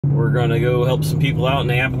We're gonna go help some people out in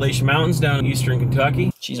the Appalachian Mountains down in eastern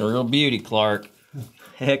Kentucky. She's a real beauty, Clark.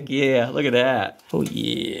 Heck yeah, look at that. Oh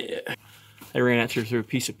yeah. I ran out through a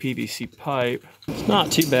piece of PVC pipe. It's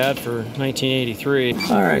not too bad for 1983.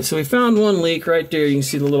 All right, so we found one leak right there. You can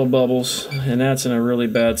see the little bubbles, and that's in a really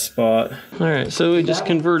bad spot. All right, so we just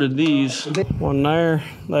converted these. One there,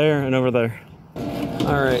 there, and over there.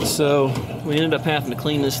 All right, so we ended up having to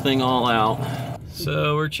clean this thing all out.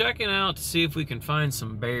 So we're checking out to see if we can find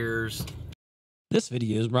some bears. This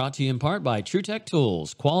video is brought to you in part by TruTech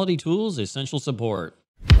Tools. Quality tools, essential support.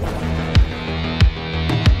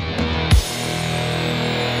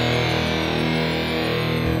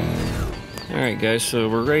 Alright guys, so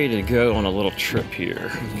we're ready to go on a little trip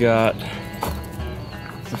here. We've got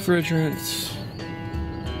refrigerants,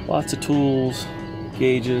 lots of tools,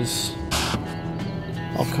 gauges,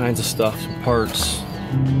 all kinds of stuff, some parts.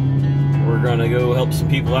 We're gonna go help some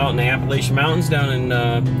people out in the Appalachian Mountains down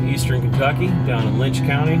in eastern Kentucky, down in Lynch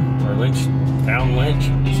County, or town Lynch.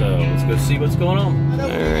 So let's go see what's going on.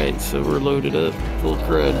 Alright, so we're loaded up, full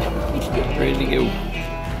crud, ready to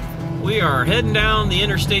go. We are heading down the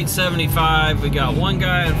Interstate 75. We got one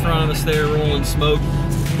guy in front of us there rolling smoke.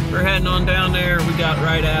 We're heading on down there. We got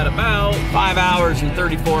right at about 5 hours and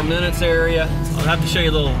 34 minutes area. I'll have to show you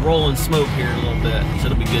a little rolling smoke here in a little bit, so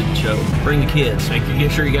it'll be good to show. Bring the kids.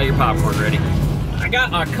 Get sure you got your popcorn ready. I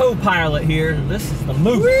got my co-pilot here. This is the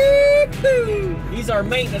Moose. He's our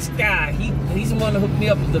maintenance guy. He's the one that hooked me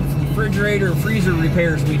up with the refrigerator and freezer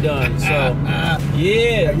repairs we done. So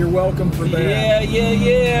yeah, you're welcome for that.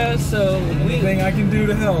 Yeah. So anything I can do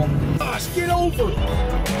to help. Gosh, get over.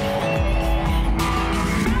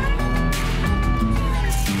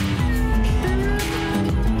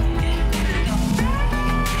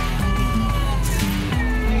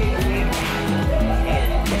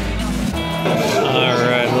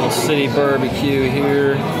 City barbecue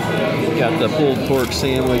here. Got the pulled pork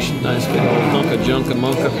sandwich, nice big old hunk of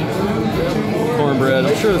junka-munka cornbread.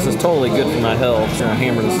 I'm sure this is totally good for my health. I'm gonna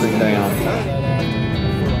hammer this thing down.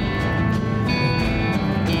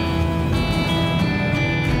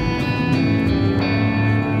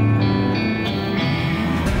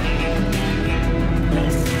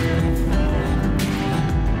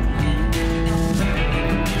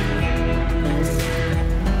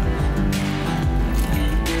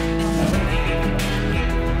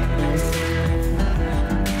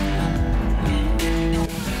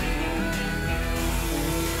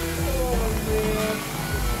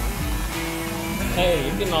 Hey,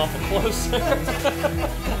 you're getting awful close there.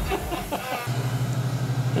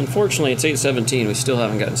 Unfortunately, it's 8:17. We still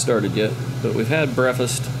haven't gotten started yet, but we've had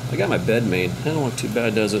breakfast. I got my bed made. That don't look too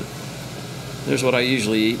bad, does it? There's what I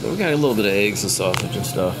usually eat, but we got a little bit of eggs and sausage and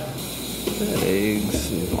stuff.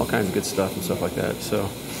 Eggs and all kinds of good stuff and stuff like that. So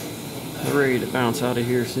we're ready to bounce out of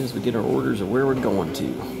here as soon as we get our orders of where we're going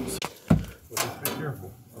to.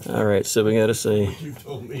 All right, so we got us a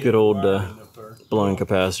good old blown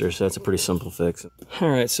capacitor, so that's a pretty simple fix. All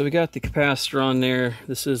right, so we got the capacitor on there.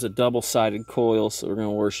 This is a double-sided coil, so we're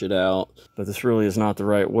gonna wash it out. But this really is not the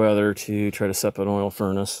right weather to try to set up an oil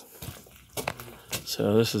furnace.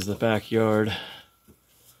 So this is the backyard,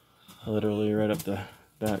 literally right up the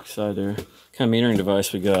back side there. What kind of metering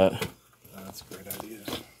device we got? That's a great idea.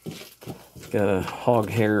 Got a hog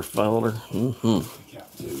hair filter.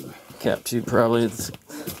 Cap tube, probably.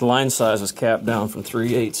 The line size was capped down from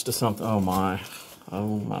 3/8 to something. Oh my.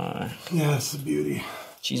 Oh my. Yeah, it's a beauty.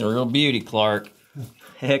 She's a real beauty, Clark.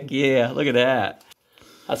 Heck yeah, look at that.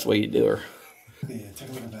 That's the way you do her. Yeah, take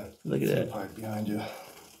a look at that. Look at that pipe behind you.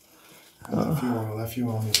 That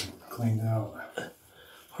fuel needs cleaned out.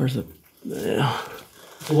 Where's the... Yeah.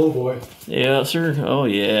 Hello, boy. Yeah, sir. Oh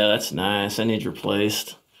yeah, that's nice. I need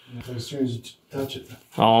replaced. As soon as you touch it.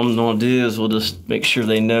 All I'm gonna do is we'll just make sure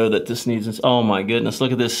they know that this needs... Oh my goodness,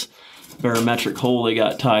 look at this barometric hole they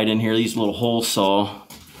got tied in here. These little hole saw.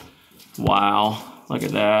 Wow, look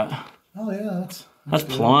at that. Oh yeah, that's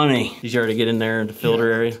plenty. Did you already get in there in the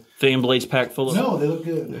filter area? Fan blades packed full of... No, they look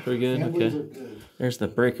good. They're pretty good? Fan okay. blades look good. There's the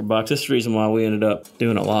breaker box. This is the reason why we ended up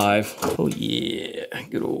doing it live. Oh yeah,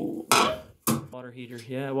 good old water heater.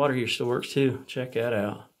 Yeah, water heater still works too. Check that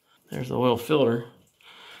out. There's the oil filter.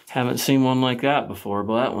 Haven't seen one like that before,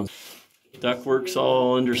 but that one. Ductwork's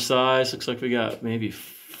all undersized. Looks like we got maybe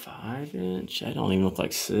 5-inch. I don't even look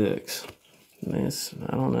like 6. I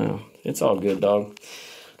don't know. It's all good, dog.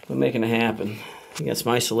 We're making it happen. We got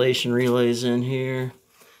some isolation relays in here.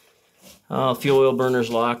 Fuel oil burner's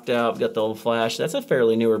locked out. Got the old flash. That's a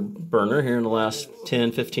fairly newer burner here in the last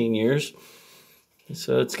 10, 15 years.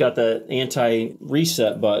 So it's got that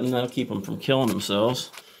anti-reset button. That'll keep them from killing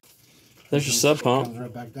themselves. There's your sub pump.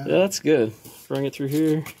 Right back down. Yeah, that's good. Bring it through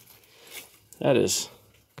here. That is,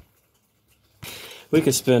 we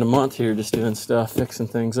could spend a month here just doing stuff, fixing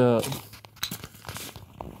things up.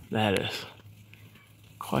 That is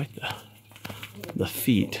quite the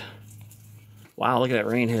feat. Wow, look at that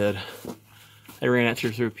rain head. I ran that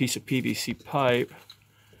through a piece of PVC pipe.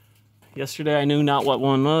 Yesterday I knew not what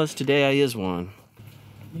one was, today I is one.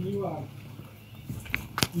 Can you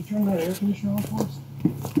turn that air conditioner on for us?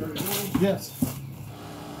 Yes.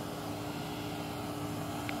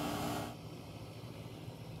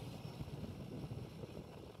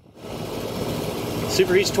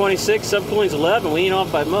 Superheat's 26, subcooling's 11. We ain't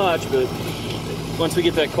off by much, but once we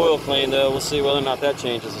get that coil cleaned though, we'll see whether or not that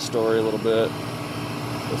changes the story a little bit.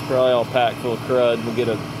 It's probably all packed full of crud.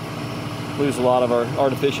 We'll lose a lot of our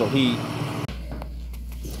artificial heat.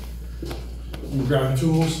 You grab the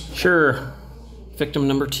tools? Sure. Victim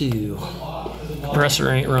number 2. Compressor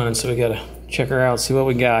ain't running, so we gotta check her out, see what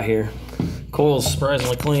we got here. Coil's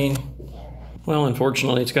surprisingly clean. Well,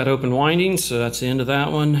 unfortunately, it's got open windings, so that's the end of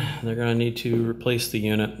that one. They're gonna need to replace the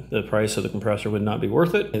unit. The price of the compressor would not be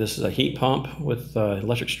worth it. This is a heat pump with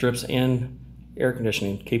electric strips and air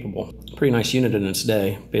conditioning capable. Pretty nice unit in its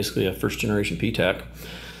day. Basically a first generation P-TEC.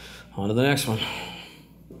 On to the next one.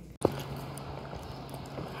 All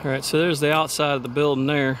right, so there's the outside of the building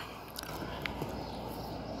there.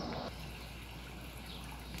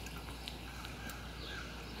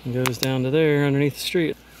 It goes down to there underneath the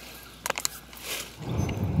street.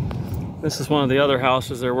 This is one of the other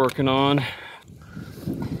houses they're working on.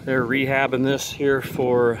 They're rehabbing this here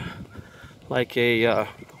for like a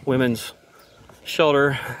women's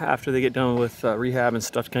shelter after they get done with rehab and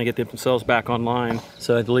stuff to kind of get themselves back online.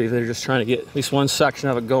 So I believe they're just trying to get at least one section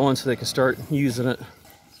of it going so they can start using it.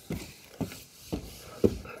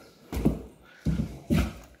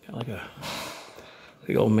 Got like a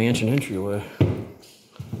big old mansion entryway.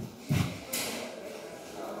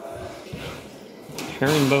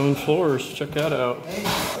 Herringbone floors, check that out.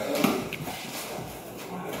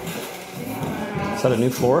 Is that a new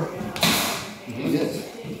floor? It is.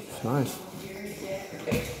 It's nice.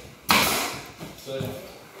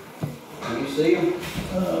 Can you see them?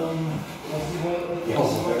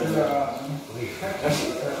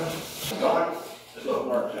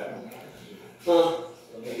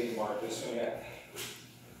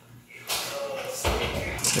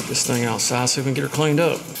 Take this thing outside so we can get her cleaned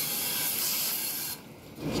up.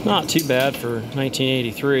 It's not too bad for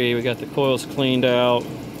 1983. We got the coils cleaned out,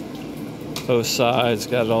 both sides,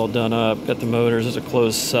 got it all done up. Got the motors, those are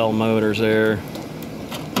closed cell motors there.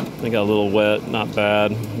 They got a little wet, not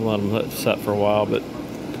bad. Let them let set for a while, but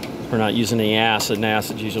we're not using any acid, and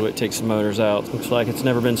acid's usually what takes the motors out. Looks like it's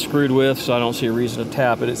never been screwed with, so I don't see a reason to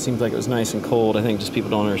tap it. It seems like it was nice and cold. I think just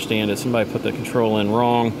people don't understand it. Somebody put the control in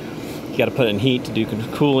wrong. You got to put it in heat to do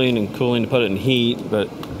cooling, and cooling to put it in heat, but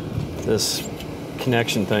this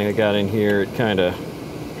connection thing I got in here, it kind of,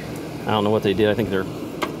 I don't know what they did. I think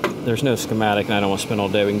there's no schematic, and I don't want to spend all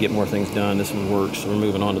day. We can get more things done. This one works, so we're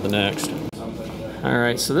moving on to the next. All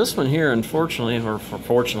right, so this one here, unfortunately, or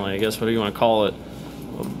fortunately, I guess, whatever you want to call it,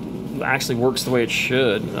 actually works the way it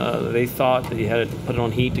should. They thought that you had to put it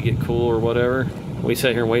on heat to get cool or whatever. We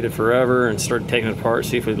sat here and waited forever and started taking it apart,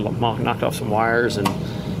 see if we knocked off some wires, and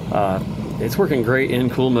it's working great in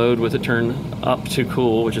cool mode with it turned up to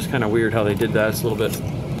cool, which is kind of weird how they did that. It's a little bit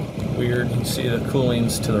weird. You see the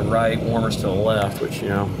cooling's to the right, warmer's to the left, which, you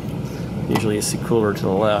know, usually you see cooler to the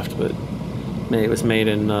left, but maybe it was made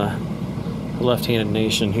in a left-handed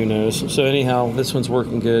nation, who knows. So anyhow, this one's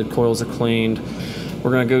working good. Coils are cleaned. We're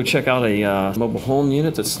gonna go check out a mobile home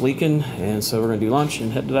unit that's leaking, and so we're gonna do lunch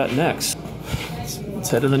and head to that next. Let's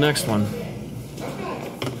head to the next one.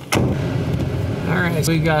 All right,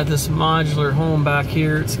 so we got this modular home back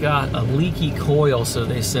here. It's got a leaky coil, so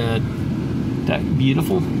they said, that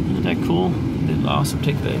beautiful, isn't that cool? They'd also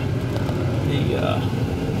take the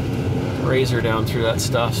razor down through that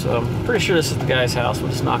stuff. So I'm pretty sure this is the guy's house.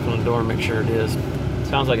 We'll just knock on the door and make sure it is.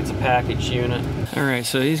 Sounds like it's a package unit. All right,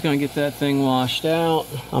 so he's gonna get that thing washed out.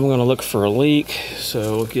 I'm gonna look for a leak.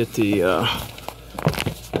 So we'll get the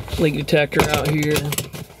leak detector out here.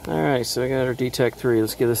 All right, so we got our DTEC 3.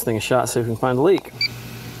 Let's give this thing a shot, see if we can find the leak.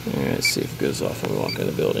 All right, let's see if it goes off when we walk in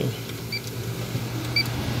the building.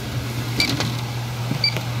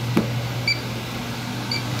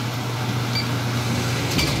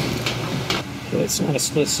 Okay, it's not a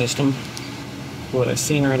split system. What I've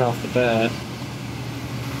seen right off the bat,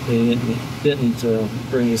 they didn't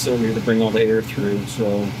bring this over here to bring all the air through,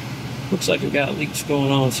 so looks like we've got leaks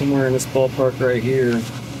going on somewhere in this ballpark right here.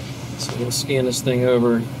 So we'll scan this thing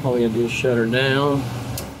over. All we gotta do is shut her down.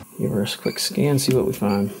 Give her a quick scan, see what we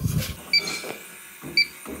find. Of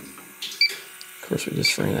course, course, we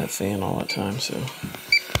just ran that fan all the time, so.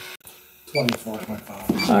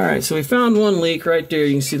 24.5. All right, so we found one leak right there.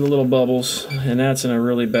 You can see the little bubbles, and that's in a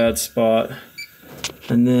really bad spot.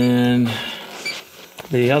 And then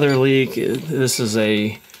the other leak, this is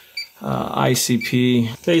a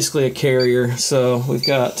ICP, basically a carrier. So we've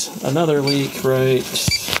got another leak right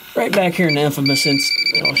back here in the infamous.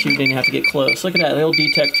 Oh, she didn't have to get close. Look at that, they'll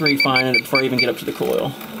detect 3 finding it before I even get up to the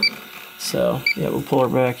coil. So yeah, we'll pull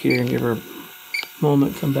her back here and give her a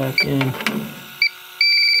moment, come back in.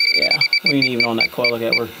 Yeah, we ain't even on that coil. Look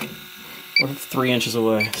at that, we're 3 inches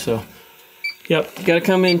away. So yep, got to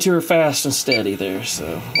come into her fast and steady there.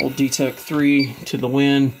 So we'll detect 3 to the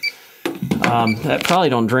wind. That probably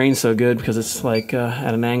don't drain so good because it's like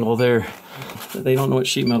at an angle there. They don't know what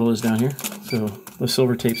sheet metal is down here. So the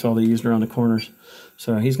silver tape's all they used around the corners.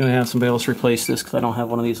 So he's going to have some bales to replace this because I don't have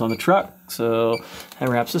one of these on the truck. So that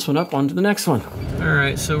wraps this one up. On to the next one. All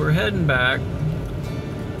right, so we're heading back.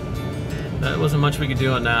 That wasn't much we could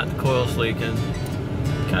do on that. The coil's leaking.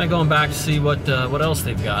 Kind of going back to see what else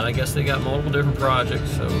they've got. I guess they got multiple different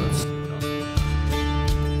projects. So let's.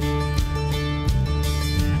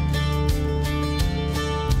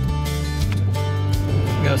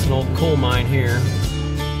 Got an old coal mine here.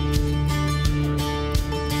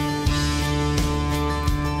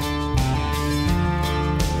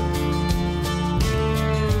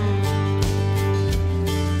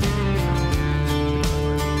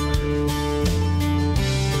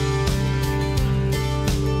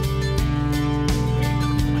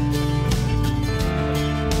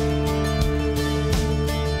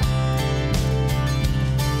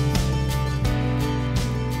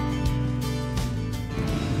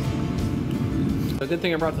 The good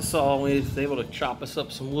thing I brought the saw, we was able to chop us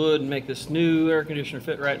up some wood and make this new air conditioner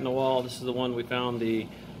fit right in the wall. This is the one we found the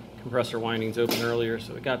compressor windings open earlier,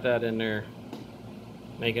 so we got that in there,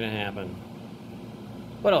 making it happen.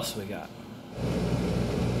 What else have we got?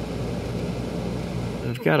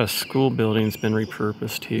 We've got a school building that's been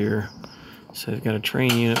repurposed here. So we've got a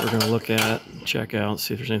train unit we're going to look at, check out,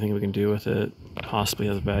 see if there's anything we can do with it. Possibly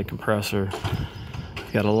has a bad compressor.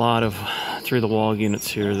 We've got a lot of through-the-wall units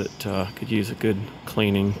here that could use a good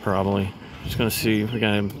cleaning, probably. Just going to see, we're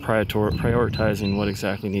going to prioritizing what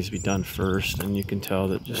exactly needs to be done first, and you can tell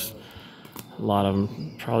that just a lot of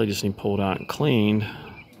them probably just need pulled out and cleaned.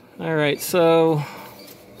 All right, so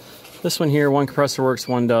this one here, one compressor works,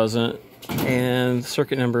 one doesn't, and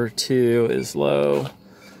circuit number 2 is low.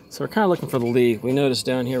 So we're kind of looking for the leak. We noticed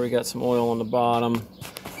down here we got some oil on the bottom.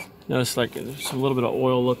 Notice like there's a little bit of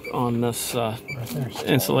oil look on this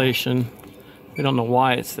insulation. We don't know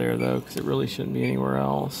why it's there though, because it really shouldn't be anywhere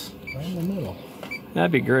else. Right in the middle.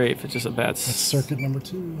 That'd be great if it's just a bad. That's circuit number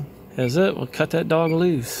 2. Is it? We'll cut that dog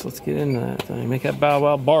loose. Let's get into that thing. Make that bow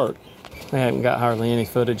wow bark. I haven't got hardly any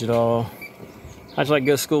footage at all. How'd you like to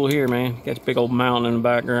go to school here, man? Got a big old mountain in the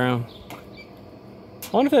background.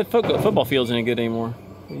 I wonder if that football field's any good anymore.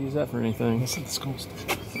 We use that for anything. This is the school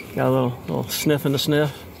station. Got a little sniff in the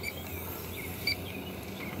sniff.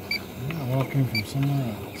 Yeah, well, it came from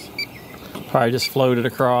somewhere else. Probably just floated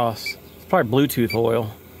across. It's probably Bluetooth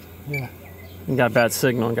oil. Yeah. And got a bad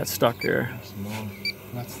signal and got stuck there.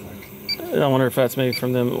 That's like. I wonder if that's maybe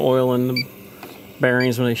from them oiling the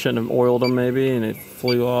bearings when they shouldn't have oiled them maybe and it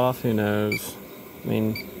flew off. Who knows? I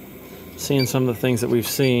mean, seeing some of the things that we've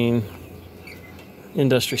seen,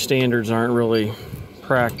 industry standards aren't really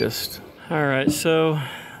practiced. All right, so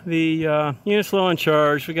the unit's low on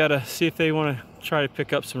charge. We got to see if they want to try to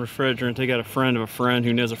pick up some refrigerant. They got a friend of a friend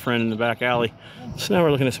who knows a friend in the back alley. So now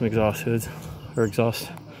we're looking at some exhaust hoods, or exhaust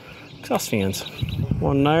fans.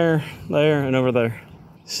 One there, and over there.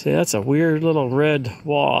 See, that's a weird little red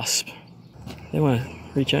wasp. They want to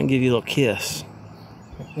reach out and give you a little kiss.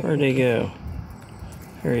 Where'd they go?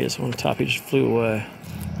 There he is on top. He just flew away.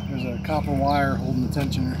 There's a copper wire holding the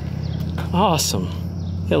tensioner. Awesome.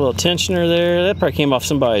 Got a little tensioner there. That probably came off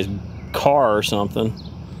somebody's car or something.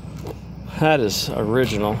 That is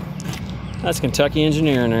original. That's Kentucky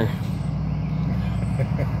engineering there.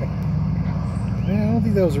 Yeah, I don't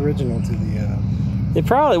think that was original to the... It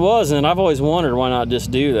probably wasn't. I've always wondered why not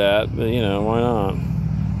just do that, but you know, why not?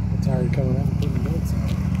 I'm tired of coming up and putting bolts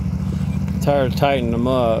in. Tired of tightening them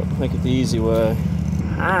up. Make it the easy way.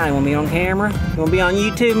 Hi, you want to be on camera? You want to be on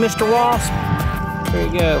YouTube, Mr. Wasp? There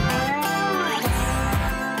you go.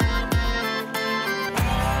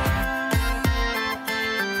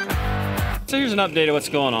 So here's an update of what's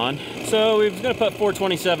going on. So we're going to put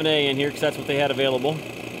 427A in here because that's what they had available.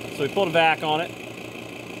 So we pulled a vac on it.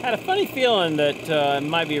 Had a funny feeling that it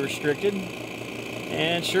might be restricted.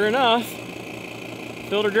 And sure enough,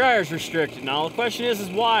 filter dryer is restricted. Now the question is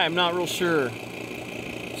why? I'm not real sure.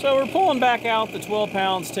 So we're pulling back out the 12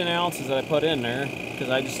 pounds, 10 ounces that I put in there because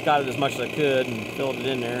I just got it as much as I could and filled it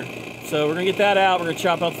in there. So we're gonna get that out. We're gonna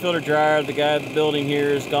chop out the filter dryer. The guy at the building here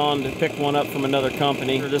is gone to pick one up from another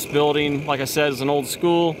company. This building, like I said, is an old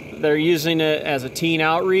school. They're using it as a teen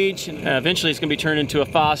outreach. And eventually it's gonna be turned into a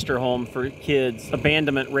foster home for kids.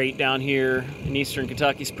 Abandonment rate down here in Eastern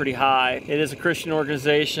Kentucky is pretty high. It is a Christian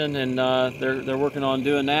organization and they're working on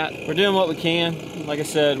doing that. We're doing what we can. Like I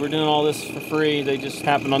said, we're doing all this for free. They just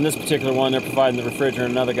happened on this particular one. They're providing the refrigerant,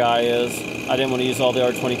 another guy is. I didn't want to use all the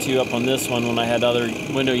R22 up on this one when I had other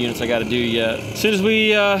window units I got to do yet. As soon as we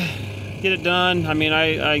get it done, I mean,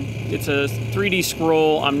 it's a 3D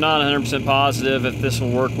scroll. I'm not 100% positive if this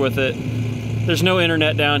will work with it. There's no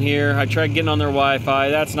internet down here. I tried getting on their Wi-Fi.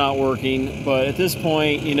 That's not working. But at this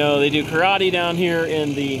point, you know, they do karate down here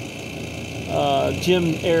in the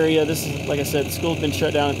gym area. This is, like I said, the school's been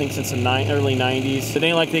shut down, I think, since the early 90s. It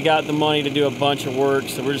ain't like they got the money to do a bunch of work,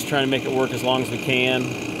 so we're just trying to make it work as long as we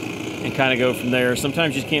can and kind of go from there.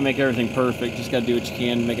 Sometimes you just can't make everything perfect. You just got to do what you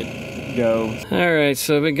can to make it go. All right,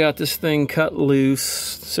 so we got this thing cut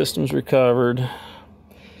loose. The system's recovered.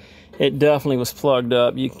 It definitely was plugged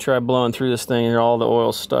up. You can try blowing through this thing and all the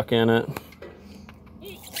oil's stuck in it.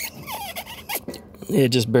 It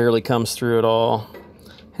just barely comes through at all.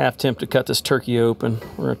 Half tempted to cut this turkey open.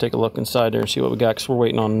 We're gonna take a look inside there and see what we got because we're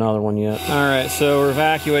waiting on another one yet. All right, so we're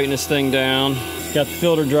evacuating this thing down. Got the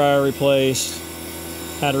filter dryer replaced.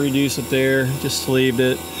 Had to reduce it there, just sleeved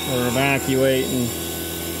it. We're evacuating,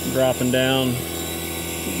 dropping down,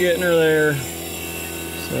 getting her there.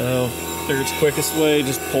 So, figured it's the quickest way,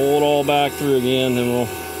 just pull it all back through again, then we'll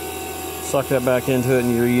suck that back into it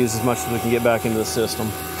and reuse as much as we can get back into the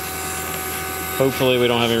system. Hopefully we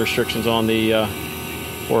don't have any restrictions on the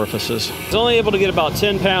orifices. I was only able to get about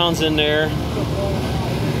 10 pounds in there.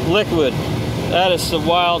 Liquid. That is some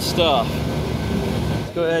wild stuff.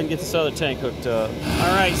 Let's go ahead and get this other tank hooked up.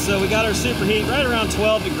 All right, so we got our superheat right around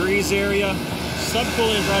 12 degrees area.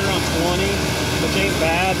 Subcooling is right around 20, which ain't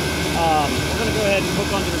bad. We're gonna go ahead and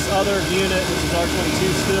hook onto this other unit, which is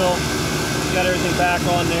R22 still. Got everything back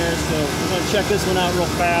on there, so we're gonna check this one out real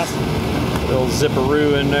fast. Little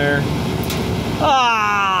zipperoo in there.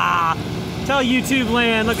 Ah! Tell YouTube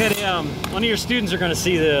land, look at him. One of your students are gonna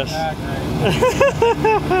see this.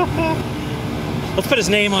 Let's put his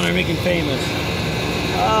name on there and make him famous.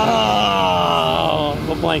 Oh,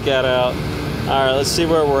 we'll blank that out. All right, let's see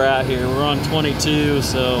where we're at here. We're on 22,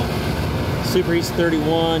 so superheat's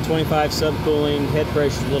 31, 25 subcooling, head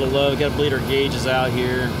pressure's a little low. We gotta bleed our gauges out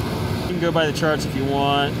here. You can go by the charts if you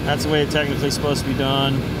want. That's the way it's technically supposed to be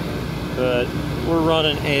done. But we're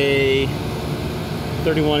running a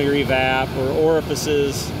 31-degree VAP or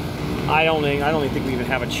orifices. I don't think we even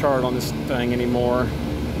have a chart on this thing anymore.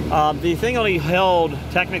 The thing only held,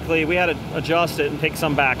 technically, we had to adjust it and take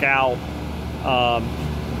some back out.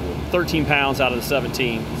 13 pounds out of the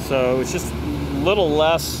 17. So it's just a little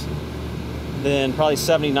less than probably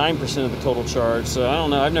 79% of the total charge. So I don't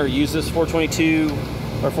know, I've never used this 422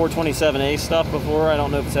 or 427A stuff before. I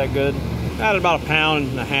don't know if it's that good. I added about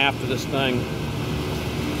 1.5 pounds to this thing.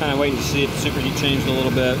 Kind of waiting to see if the superheat changed a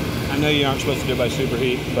little bit. I know you aren't supposed to do it by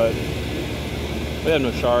superheat, but we have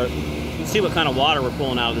no chart. You can see what kind of water we're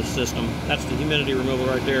pulling out of this system. That's the humidity removal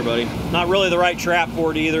right there, buddy. Not really the right trap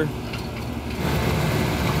for it either.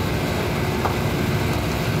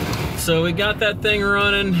 So we got that thing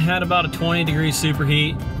running, had about a 20-degree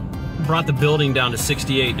superheat. Brought the building down to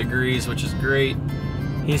 68 degrees, which is great.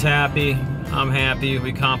 He's happy, I'm happy. We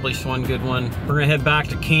accomplished one good one. We're gonna head back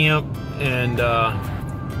to camp and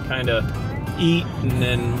kind of eat, and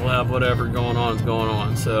then we'll have whatever going on is going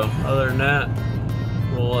on. So other than that,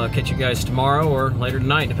 we'll catch you guys tomorrow or later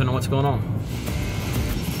tonight, depending on what's going on.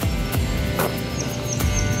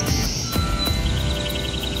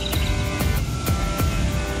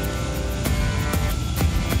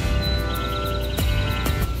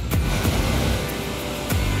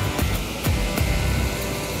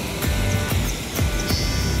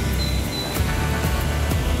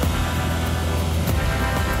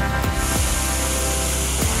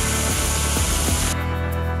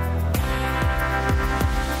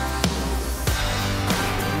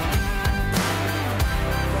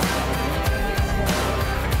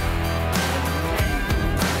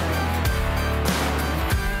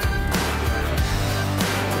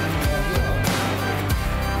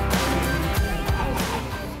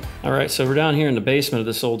 All right, so we're down here in the basement of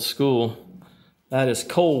this old school. That is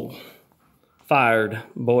coal-fired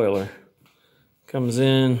boiler. Comes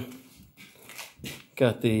in,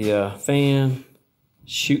 got the fan,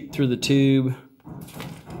 shoot through the tube,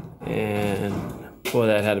 and boy,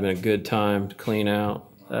 that had been a good time to clean out.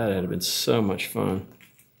 That had been so much fun.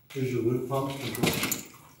 Here's your loop pumps.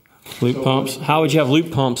 Loop pumps? How would you have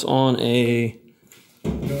loop pumps on a...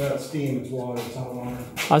 You don't have steam, it's water, it's hot water.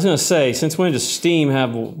 I was going to say, since when does steam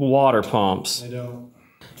have water pumps? They don't.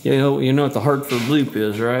 You know what the Hartford loop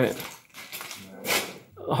is, right?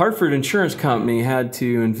 The Hartford Insurance Company had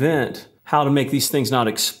to invent how to make these things not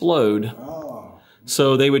explode. Oh.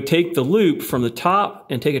 So they would take the loop from the top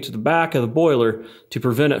and take it to the back of the boiler to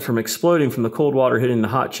prevent it from exploding from the cold water hitting the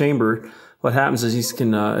hot chamber. What happens is these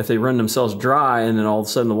can, if they run themselves dry and then all of a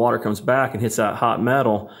sudden the water comes back and hits that hot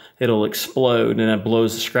metal, it'll explode and that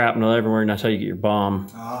blows the shrapnel everywhere, and that's how you get your bomb.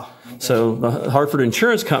 Ah, okay. So the Hartford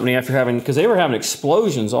Insurance Company, after having, because they were having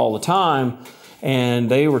explosions all the time, and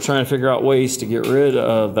they were trying to figure out ways to get rid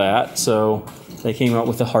of that, so they came up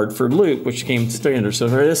with the Hartford loop, which came standard. So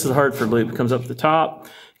this is the Hartford loop. It comes up at the top,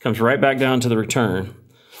 comes right back down to the return,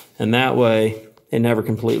 and that way it never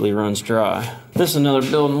completely runs dry. This is another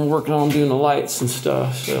building we're working on, doing the lights and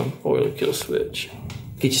stuff. So boiler kill switch.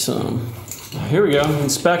 Get you some. Here we go,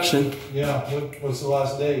 inspection. Yeah, what's the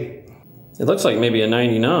last date? It looks like maybe a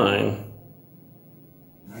 99.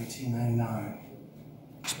 1999.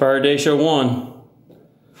 Expired day show 1.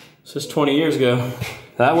 This is 20 years ago.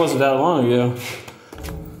 That wasn't that long ago.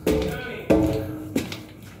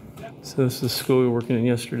 So this is the school we were working in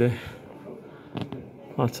yesterday.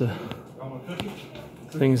 Lots of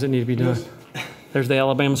things that need to be done. There's the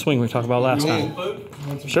Alabama swing we talked about last time.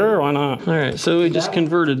 Sure, why not? All right, so we just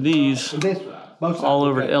converted these all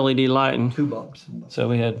over to LED lighting. 2 bulbs. So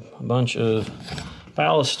we had a bunch of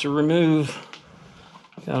ballast to remove.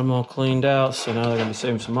 Got them all cleaned out, so now they're gonna be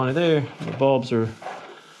saving some money there. The bulbs are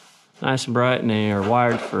nice and bright, and they are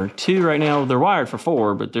wired for 2 right now. They're wired for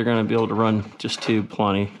 4, but they're gonna be able to run just 2,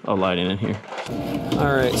 plenty of lighting in here.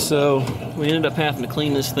 All right, so we ended up having to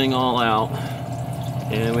clean this thing all out.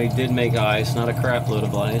 And we did make ice, not a crap load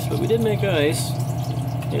of ice, but we did make ice.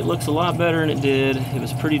 It looks a lot better than it did. It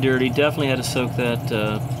was pretty dirty. Definitely had to soak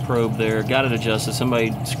that probe there. Got it adjusted.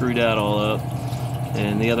 Somebody screwed that all up.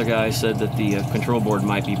 And the other guy said that the control board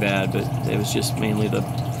might be bad, but it was just mainly the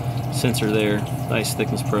sensor there. The ice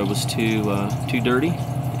thickness probe was too dirty,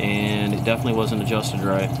 and it definitely wasn't adjusted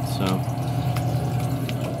right. So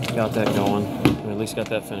got that going. We at least got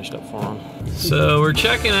that finished up for them. So we're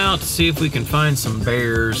checking out to see if we can find some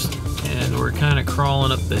bears, and we're kind of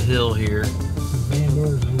crawling up the hill here.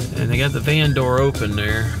 And they got the van door open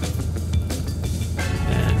there,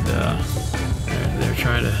 and they're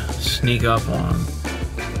trying to sneak up on them.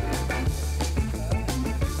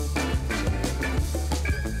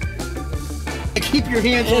 Keep your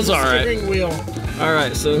hands on the steering wheel. All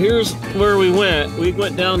right, so here's where we went. We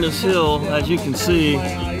went down this hill, as you can see.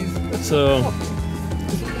 So,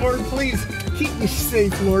 Lord, please keep me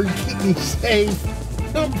safe, Lord. Keep me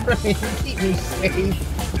safe. I'm praying, keep me safe.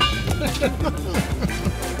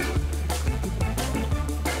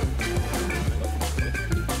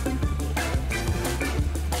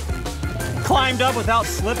 Climbed up without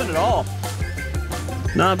slipping at all.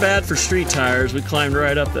 not bad for street tires. We climbed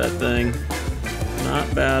right up that thing.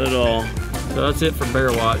 Not bad at all. So that's it for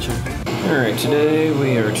bear watching. Alright, today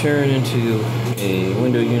we are tearing into a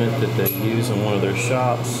window unit that they use in one of their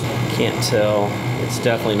shops. Can't tell. It's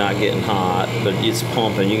definitely not getting hot, but it's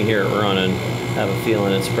pumping. You can hear it running. I have a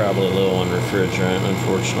feeling it's probably a little on refrigerant,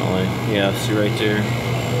 unfortunately. Yeah, see right there?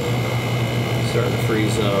 Starting to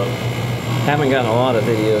freeze up. Haven't gotten a lot of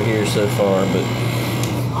video here so far, but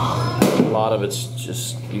a lot of it's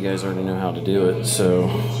just, you guys already know how to do it, so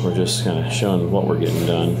we're just kind of showing what we're getting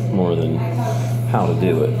done more than how to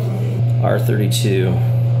do it. R32.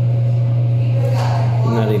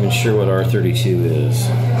 I'm not even sure what R32 is,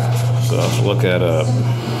 so I'll have to look that up.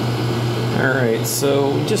 Alright,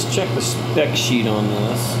 so we just checked the spec sheet on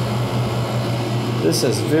this. This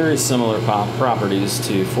has very similar properties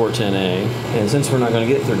to 410A, and since we're not going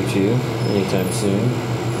to get 32 anytime soon,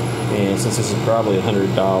 and since this is probably a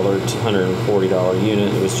 $100 to $140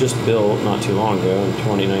 unit, it was just built not too long ago in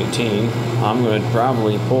 2019, I'm going to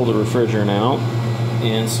probably pull the refrigerant out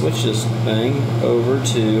and switch this thing over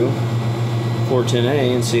to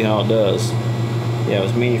 410A and see how it does. Yeah, it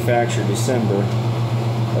was manufactured December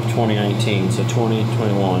of 2019, so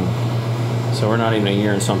 2021. So we're not even a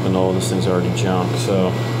year and something old. This thing's already junked, so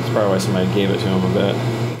that's probably why somebody gave it to him a bit.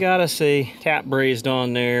 Got us a tap brazed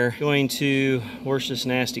on there. Going to wash this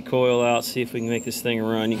nasty coil out, see if we can make this thing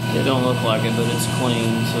run. It don't look like it, but it's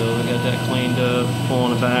clean. So we got that cleaned up,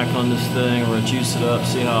 pulling it back on this thing. We're gonna juice it up,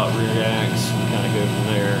 see how it reacts, and kind of go from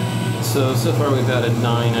there. So far we've added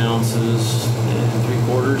 9 ounces and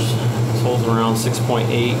 3/4. This holds around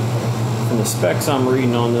 6.8. From the specs I'm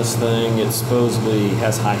reading on this thing, it supposedly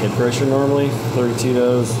has high head pressure normally, 32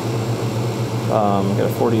 does. Got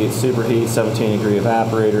a 48 superheat, 17 degree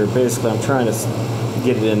evaporator. Basically, I'm trying to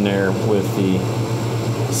get it in there with the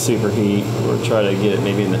superheat, or try to get it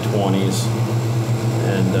maybe in the 20s,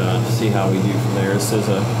 and see how we do from there. This is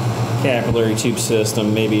a capillary tube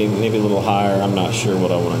system, maybe a little higher. I'm not sure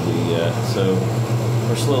what I want to do yet. So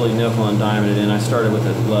we're slowly nickel and diming it in. I started with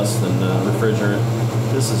it less than refrigerant.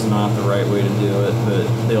 This is not the right way to do it,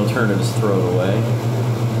 but the alternative is throw it away.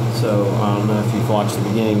 So I don't know if you've watched the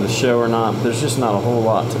beginning of the show or not, but there's just not a whole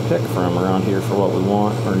lot to pick from around here for what we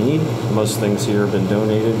want or need. Most things here have been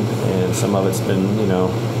donated, and some of it's been, you know,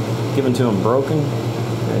 given to them broken,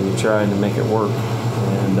 and you try to make it work.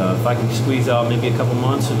 And if I can squeeze out maybe a couple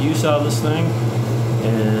months of use out of this thing,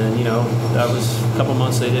 and you know, that was a couple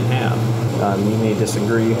months they didn't have. You may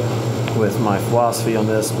disagree with my philosophy on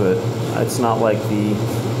this, but it's not like the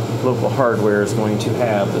local hardware is going to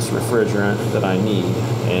have this refrigerant that I need.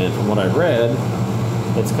 And from what I read,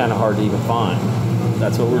 it's kind of hard to even find.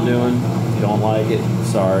 That's what we're doing. If you don't like it,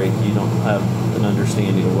 sorry, you don't have an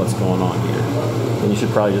understanding of what's going on here. And you should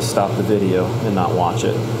probably just stop the video and not watch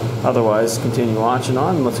it. Otherwise, continue watching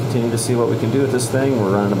on, and let's continue to see what we can do with this thing.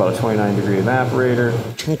 We're running about a 29 degree evaporator.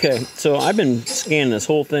 Okay, so I've been scanning this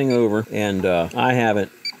whole thing over, and I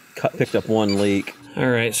haven't picked up one leak. All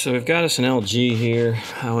right, so we've got us an LG here.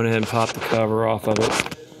 I went ahead and popped the cover off of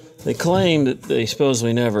it. They claim that they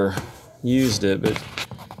supposedly never used it, but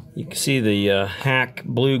you can see the hack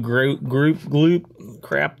blue gloop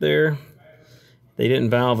crap there. They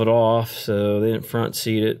didn't valve it off, so they didn't front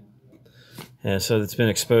seat it. And so it's been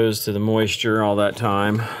exposed to the moisture all that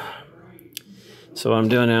time. So what I'm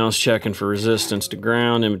doing now is checking for resistance to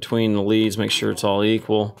ground in between the leads, make sure it's all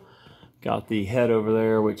equal. Got the head over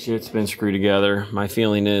there, which it's been screwed together. My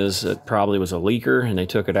feeling is it probably was a leaker and they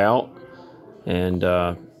took it out and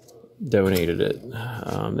donated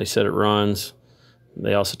it. They said it runs.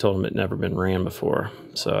 They also told them it never been ran before,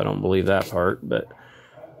 so I don't believe that part. But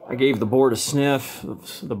I gave the board a sniff.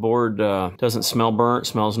 The board doesn't smell burnt,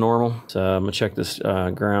 smells normal. So I'm gonna check this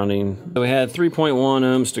grounding. So we had 3.1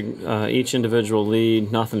 ohms to each individual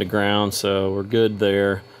lead, nothing to ground, so we're good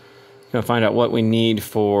there. Gonna find out what we need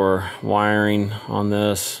for wiring on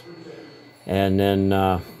this, and then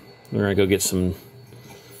we're gonna go get some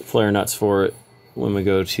flare nuts for it when we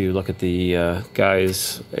go to look at the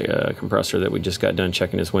guy's compressor that we just got done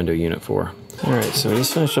checking his window unit for. All right, so we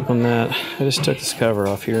just finished up on that. I just took this cover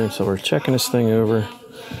off here, and so we're checking this thing over.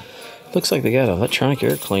 Looks like they got an electronic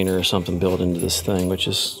air cleaner or something built into this thing, which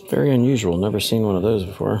is very unusual. Never seen one of those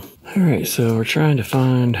before. All right, so we're trying to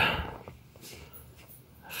find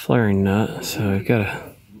flaring nut. So we've got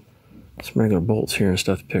some regular bolts here and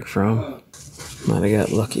stuff to pick from. Might have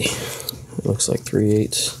got lucky. It looks like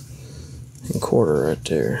 3/8 and quarter right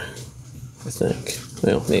there, I think.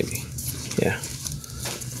 Well, maybe. Yeah.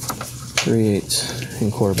 3/8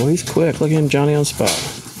 and quarter. Boy, he's quick. Look at him, Johnny on spot.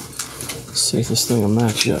 Let's see if this thing will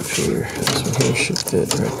match up here. This one here should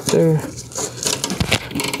fit right there.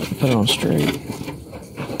 Put it on straight.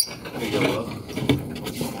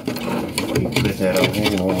 There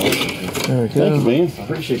we go. Thank you, man.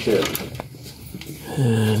 Appreciate that.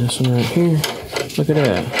 And this one right here. Look at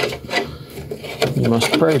that. You must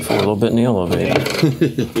have prayed for a little bit in the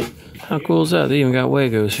elevator. How cool is that? They even got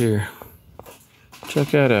Wagos here.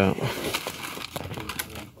 Check that out.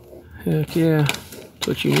 Heck yeah. That's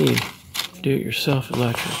what you need. Do-it-yourself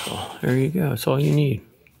electrical. There you go. That's all you need.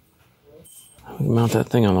 We can mount that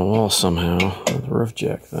thing on the wall somehow. The roof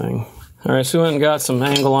jack thing. Alright, so we went and got some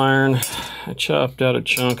angle iron. I chopped out a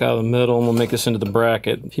chunk out of the middle, and we'll make this into the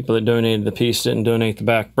bracket. People that donated the piece didn't donate the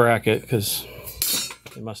back bracket because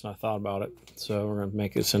they must not have thought about it. So we're going to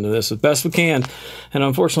make this into this as best we can. And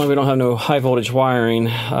unfortunately, we don't have no high voltage wiring,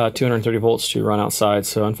 230 volts to run outside.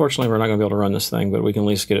 So unfortunately, we're not going to be able to run this thing, but we can at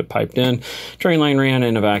least get it piped in, drain line ran,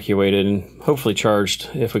 and evacuated, and hopefully charged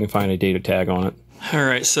if we can find a data tag on it.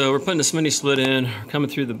 Alright, so we're putting this mini split in, we're coming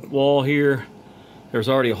through the wall here. There's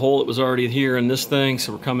already a hole that was already here in this thing,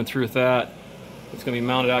 so we're coming through with that. It's going to be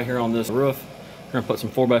mounted out here on this roof. We're going to put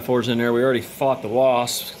some 4x4s in there. We already fought the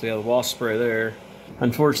wasps, so we have the wasp spray there.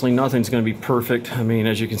 Unfortunately, nothing's going to be perfect. I mean,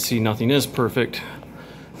 as you can see, nothing is perfect.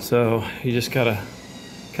 So you just kind of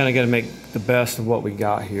got to make the best of what we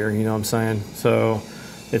got here, you know what I'm saying? So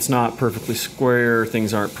it's not perfectly square,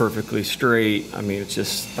 things aren't perfectly straight. I mean, it's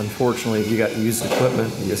just, unfortunately, if you got used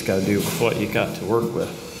equipment, you just got to do with what you got to work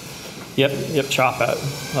with. Yep, chop it.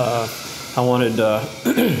 I wanted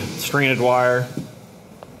stranded wire,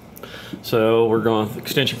 so we're going with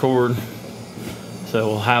extension cord. So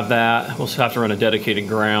we'll have that. We'll have to run a dedicated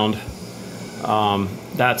ground.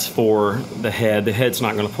 That's for the head. The head's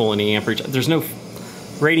not going to pull any amperage. There's no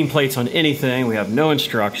rating plates on anything. We have no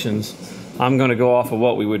instructions. I'm gonna go off of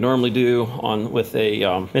what we would normally do with a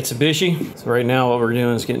Mitsubishi. So right now what we're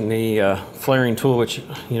doing is getting the flaring tool, which,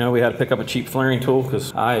 you know, we had to pick up a cheap flaring tool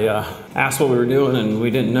because I asked what we were doing and we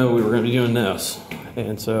didn't know we were gonna be doing this.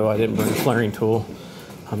 And so I didn't bring a flaring tool.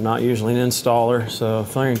 I'm not usually an installer, so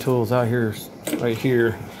flaring tool's out here, right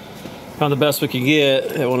here. Found the best we could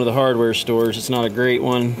get at one of the hardware stores. It's not a great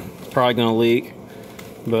one, it's probably gonna leak,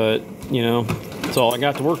 but you know, that's all I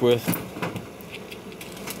got to work with.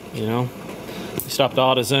 You know, we stopped at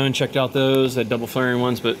AutoZone, checked out those, they had double flaring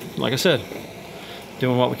ones, but like I said,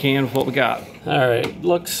 doing what we can with what we got. All right,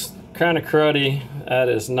 looks kind of cruddy. That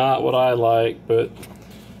is not what I like, but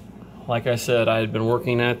like I said, I had been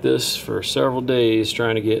working at this for several days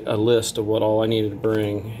trying to get a list of what all I needed to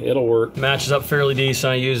bring. It'll work. Matches up fairly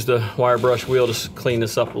decent. I used the wire brush wheel to clean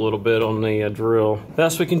this up a little bit on the drill.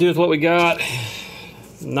 Best we can do with what we got.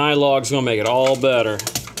 Nylog's gonna make it all better.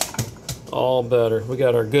 All better. We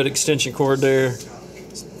got our good extension cord there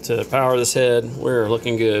to power this head. We're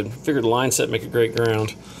looking good. Figured the line set make a great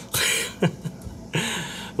ground.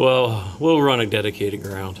 Well, we'll run a dedicated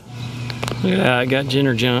ground. Look at that, I got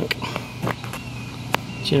Jenner junk.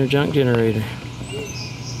 Jenner junk generator.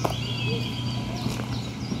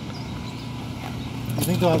 You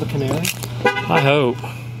think they'll have a canary? I hope.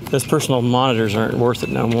 Those personal monitors aren't worth it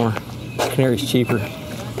no more. Canary's cheaper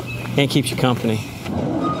and keeps you company.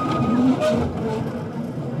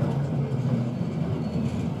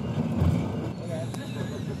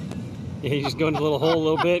 Yeah, you just go into a little hole a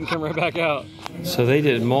little bit and come right back out. So they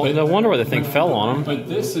did mold. No wonder why the thing fell on them. But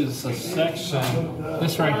this is a section,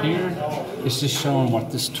 this right here is just showing what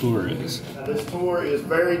this tour is. This tour is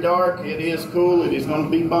very dark, it is cool, it is going to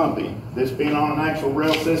be bumpy. This being on an actual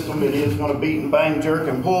rail system, it is going to beat and bang, jerk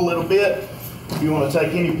and pull a little bit. If you want to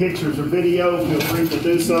take any pictures or video, feel free to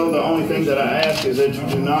do so. The only thing that I ask is that you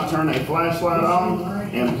do not turn a flashlight on,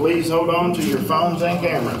 and please hold on to your phones and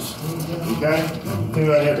cameras. Okay?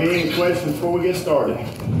 Do I have any questions before we get started?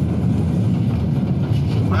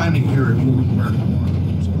 Mining here at Lewisburg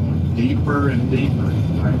is going deeper and deeper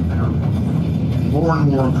right now. More and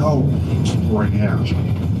more coal keeps pouring out.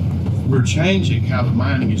 We're changing how the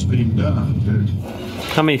mining is being done, too.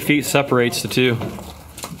 How many feet separates the two?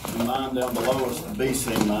 The mine down below us, the B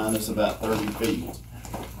seam mine, is about 30 feet.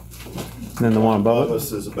 And then the one above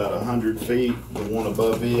us is about 100 feet. The one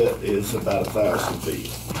above it is about 1,000 feet.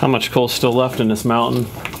 How much coal's still left in this mountain?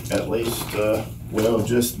 At least, well,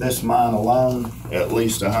 just this mine alone, at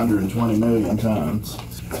least 120 million tons.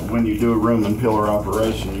 When you do a room and pillar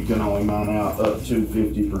operation, you can only mine out up to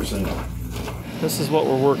 50%. This is what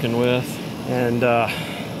we're working with, and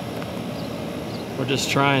we're just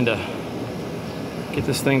trying to get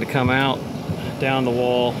this thing to come out down the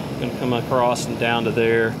wall, gonna come across and down to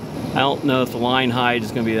there. I don't know if the line height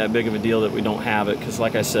is gonna be that big of a deal that we don't have it, because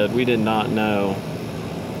like I said, we did not know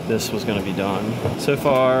this was gonna be done. So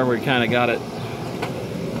far, we kind of got it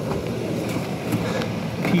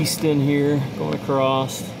pieced in here, going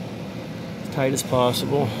across as tight as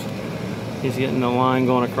possible. He's getting the line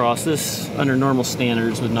going across. This, under normal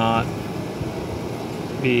standards, would not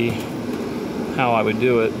be how I would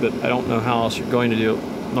do it, but I don't know how else you're going to do it.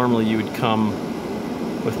 Normally you would come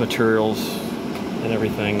with materials and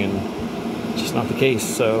everything, and it's just not the case.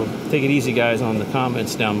 So take it easy, guys, on the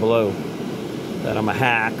comments down below that I'm a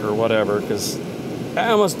hack or whatever, because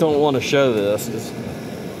I almost don't want to show this, because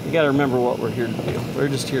you got to remember what we're here to do. We're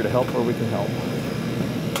just here to help where we can help.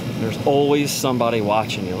 There's always somebody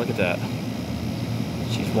watching you. Look at that.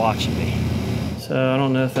 She's watching me. So I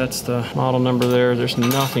don't know if that's the model number there. There's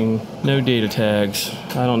nothing, no data tags.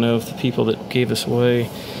 I don't know if the people that gave this away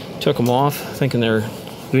took them off thinking they're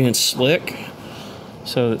being slick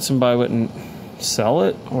so that somebody wouldn't sell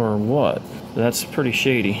it or what. That's pretty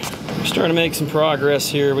shady. We're starting to make some progress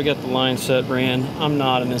here. We got the line set ran. I'm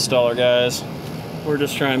not an installer, guys. We're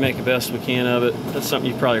just trying to make the best we can of it. That's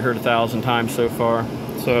something you've probably heard 1,000 times so far.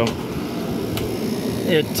 So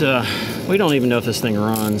we don't even know if this thing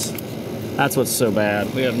runs. That's what's so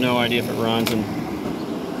bad. We have no idea if it runs, and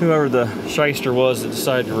whoever the shyster was that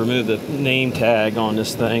decided to remove the name tag on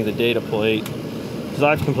this thing, the data plate, because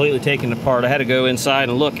I've completely taken it apart. I had to go inside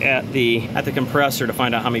and look at the compressor to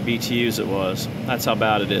find out how many BTUs it was. That's how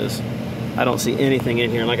bad it is. I don't see anything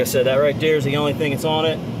in here, and like I said, that right there is the only thing that's on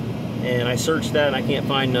it, and I searched that and I can't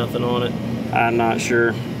find nothing on it. I'm not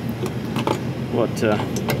sure what to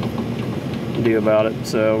do about it,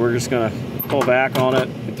 so we're just gonna pull back on it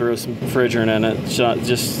and throw some refrigerant in it.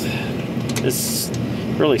 This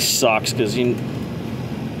really sucks, because you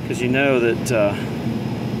know that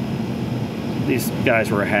these guys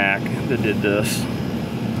were a hack that did this.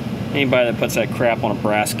 Anybody that puts that crap on a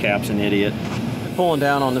brass cap's an idiot. pulling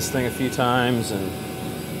down on this thing a few times, and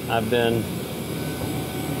I've been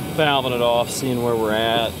valving it off, seeing where we're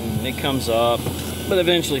at, and it comes up, but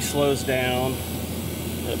eventually slows down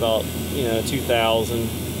at about, you know, 2,000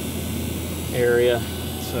 area.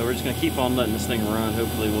 So we're just gonna keep on letting this thing run.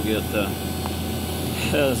 Hopefully we'll get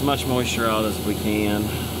as much moisture out as we can.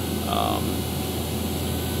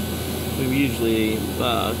 We usually,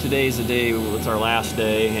 today's the day, it's our last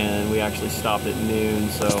day, and we actually stopped at noon,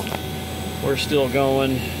 so we're still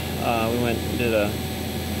going. We went and did a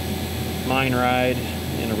mine ride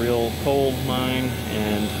in a real cold mine,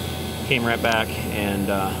 and came right back and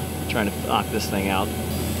trying to knock this thing out.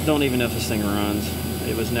 Don't even know if this thing runs.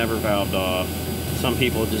 It was never valved off. Some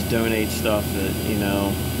people just donate stuff that, you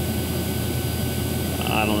know,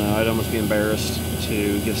 I don't know, I'd almost be embarrassed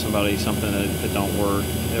to give somebody something that don't work,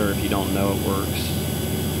 or if you don't know it works.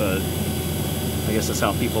 But I guess that's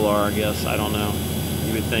how people are, I guess. I don't know.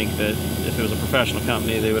 You would think that if it was a professional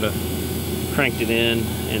company, they would have cranked it in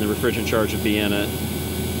and the refrigerant charge would be in it,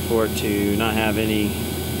 for it to not have any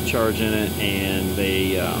charge in it, and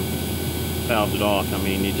they valved it off. I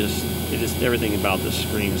mean, it just everything about this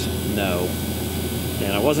screams no.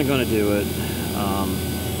 And I wasn't going to do it.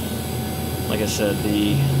 Like I said,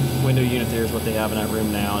 the window unit there is what they have in that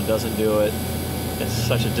room now. It doesn't do it. It's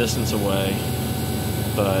such a distance away.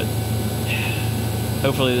 But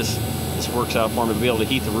hopefully this works out for me to be able to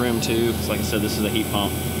heat the room too, because like I said, this is a heat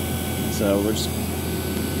pump. So we're just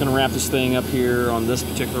gonna wrap this thing up here on this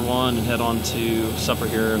particular one and head on to supper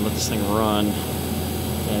here and let this thing run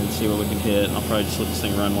and see what we can hit. I'll probably just let this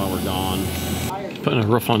thing run while we're gone. Putting a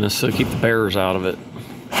roof on this to keep the bears out of it.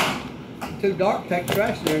 Too dark to take the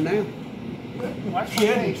trash there now.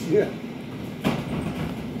 Yeah.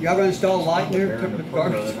 Y'all gonna install a light in there to put the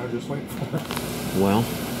garbage? Well,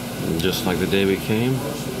 just like the day we came,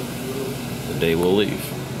 the day we'll leave.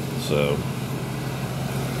 So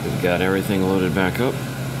we've got everything loaded back up.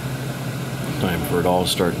 Time for it all to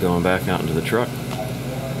start going back out into the truck,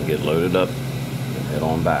 get loaded up, and head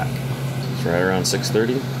on back. It's right around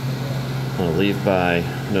 6:30. I'm gonna leave by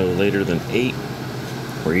no later than 8.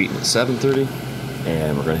 We're eating at 7:30,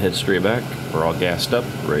 and we're gonna head straight back. We're all gassed up,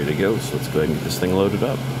 ready to go, so let's go ahead and get this thing loaded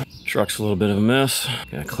up. Truck's a little bit of a mess.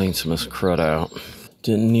 Gotta clean some of this crud out.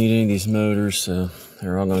 Didn't need any of these motors, so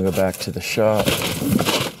they're all gonna go back to the shop.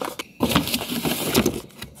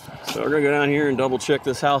 So we're gonna go down here and double check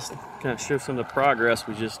this house, kind of show some of the progress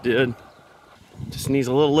we just did. Just needs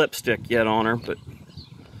a little lipstick yet on her, but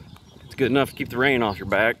it's good enough to keep the rain off your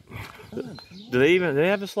back. Do they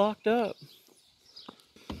have this locked up?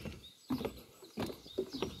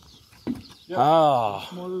 Ah,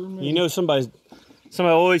 you know somebody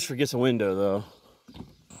always forgets a window though.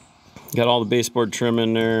 Got all the baseboard trim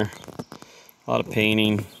in there, a lot of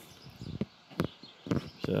painting.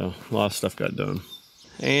 So a lot of stuff got done.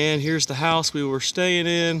 And here's the house we were staying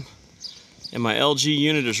in, and my LG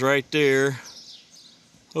unit is right there.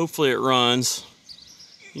 Hopefully it runs.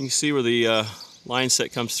 You can see where the line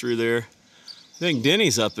set comes through there. I think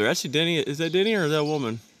Denny's up there. Actually, Denny, is that Denny or is that a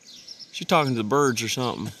woman? She's talking to the birds or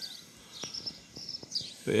something.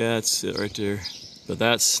 But yeah, that's it right there. But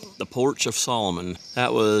that's the Porch of Solomon.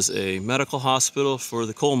 That was a medical hospital for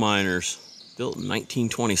the coal miners, built in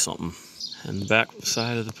 1920 something. And the back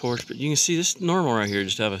side of the porch, but you can see this normal right here,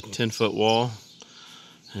 just have a 10-foot wall,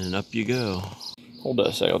 and up you go. Hold on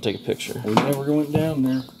a second, I'll take a picture. We never went down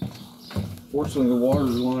there. Fortunately, the water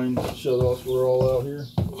line shut off. We're all out here.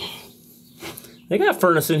 They got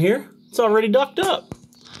furnace in here. It's already ducted up.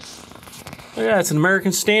 Oh yeah, it's an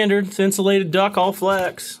American standard. It's insulated duct, all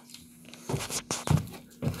flex.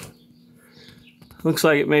 Looks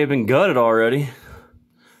like it may have been gutted already.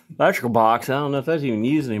 Electrical box, I don't know if that's even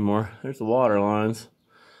used anymore. There's the water lines.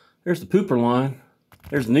 There's the pooper line.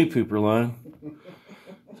 There's the new pooper line.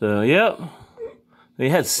 So, yep. They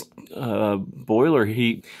had boiler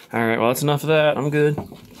heat. All right, well, that's enough of that. I'm good.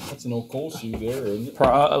 That's an old coal chute there, isn't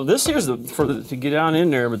it? This here's to get down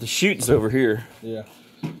in there, but the chute's over here. Yeah.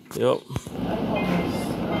 Yep.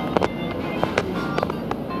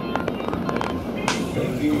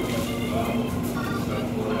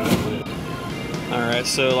 All right,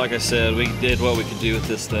 so like I said, we did what we could do with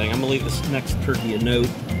this thing. I'm gonna leave this next turkey a note.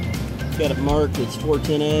 Got it marked, it's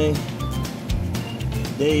 410A.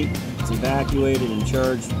 Date, it's evacuated and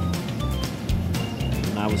charged.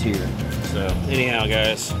 And I was here. So anyhow,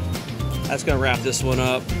 guys, that's gonna wrap this one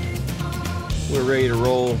up. We're ready to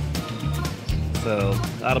roll. So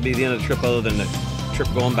that'll be the end of the trip, other than the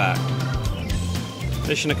trip going back.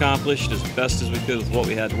 Mission accomplished as best as we could with what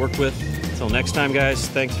we had to work with. Until next time, guys,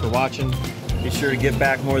 thanks for watching. Be sure to give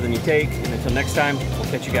back more than you take. And until next time, we'll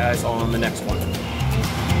catch you guys on the next one.